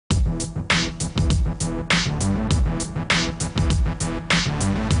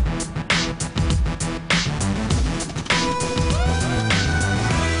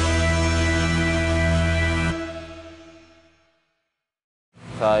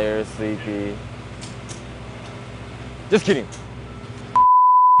tired, sleepy. Just kidding.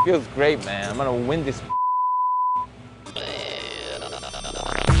 Feels great, man. I'm gonna win this.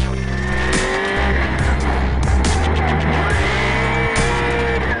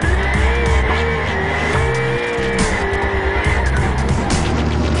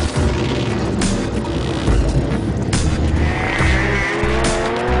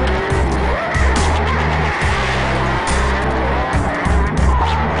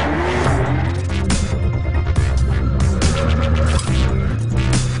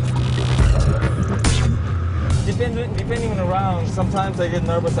 Depending on the round, sometimes I get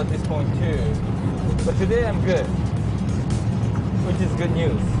nervous at this point too. But today I'm good, which is good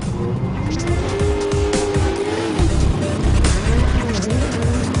news.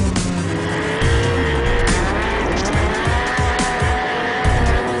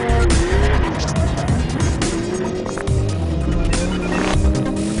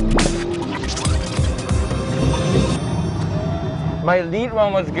 My lead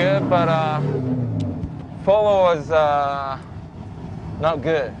run was good, but follow was not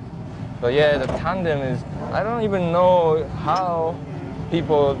good. But yeah, the tandem is, I don't even know how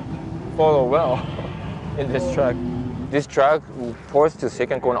people follow well in this track. This track, first to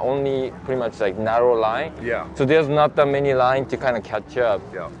second corner, only pretty much like narrow line. Yeah. So there's not that many lines to kind of catch up.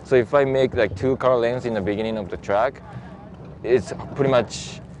 Yeah. So if I make like 2 car lengths in the beginning of the track, it's pretty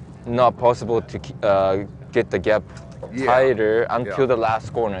much not possible to get the gap tighter until the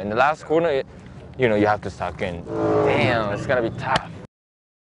last corner. In the last corner, you know, you have to suck in. Damn, it's gonna be tough.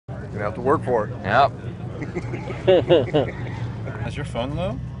 You're gonna have to work for it. Yep. Is your phone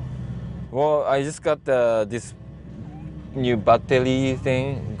low? Well, I just got this new battery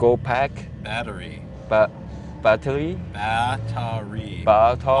thing, Go Pack. Battery. Battery? Battery.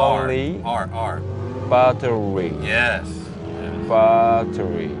 Battery. R. Battery. Yes.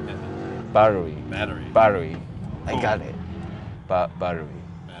 Battery. Yeah. Battery. Battery. Battery. Cool. I got it. Battery. Battery.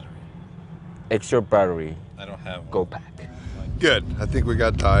 Extra battery. I don't have one. Go Pack. Good. I think we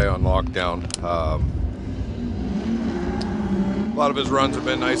got Ty on lockdown. A lot of his runs have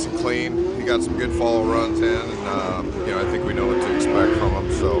been nice and clean. He got some good follow runs in, and you know, I think we know what to expect from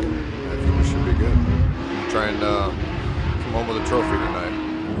him. So I think we should be good. We'll try and come home with a trophy tonight.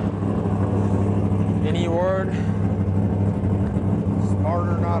 Any word?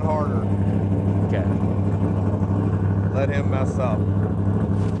 Smarter, not harder. Okay. Let him mess up.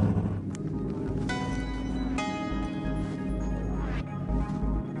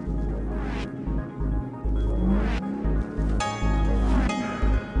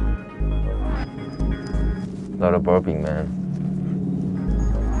 A lot of burping, man.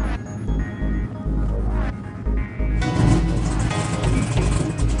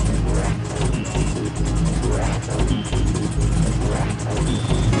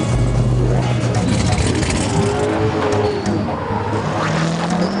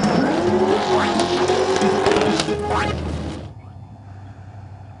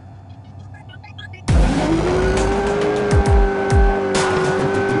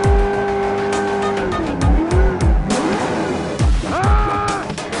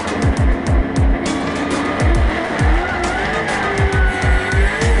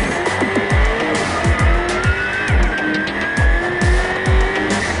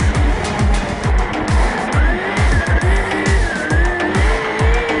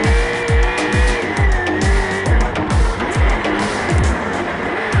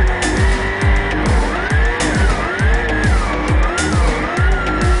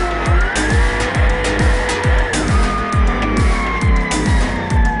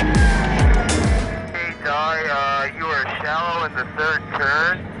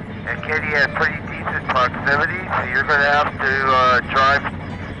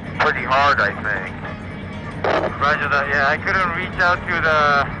 Roger that. Yeah, I couldn't reach out to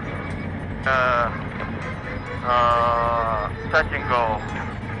the touch and go.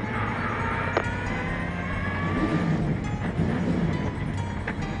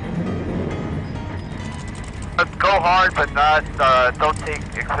 Go hard, but not. Don't take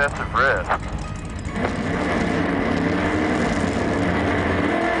excessive risks.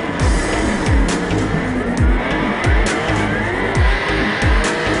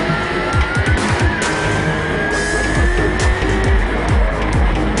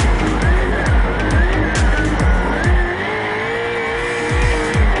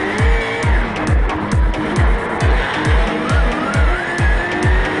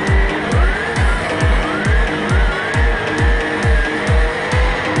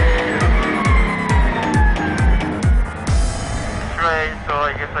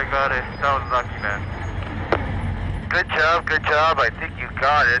 job. I think you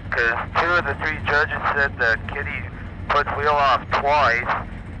got it, because 2 of the 3 judges said the kitty put wheel off twice.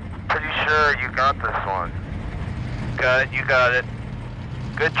 Pretty sure you got this one. Got it, you got it.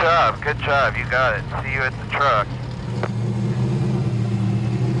 Good job, you got it. See you at the truck.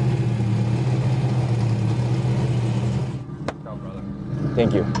 No, brother.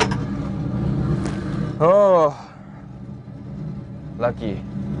 Thank you. Oh, lucky.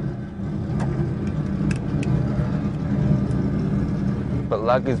 But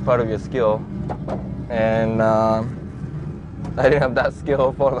luck is part of your skill, and I didn't have that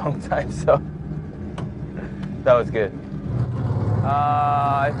skill for a long time, so that was good.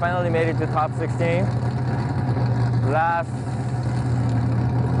 I finally made it to top 16. Last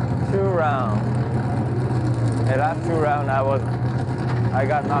 2 rounds. And last 2 rounds, I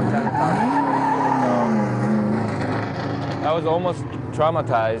got knocked out of top 16. So I was almost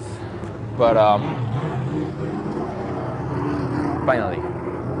traumatized, but finally.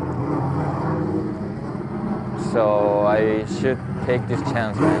 So I should take this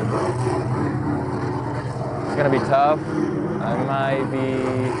chance, man. It's gonna be tough. I'm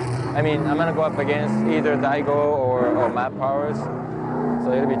gonna go up against either Daigo or Matt Powers.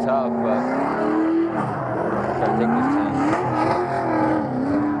 So it'll be tough, but gotta take this chance.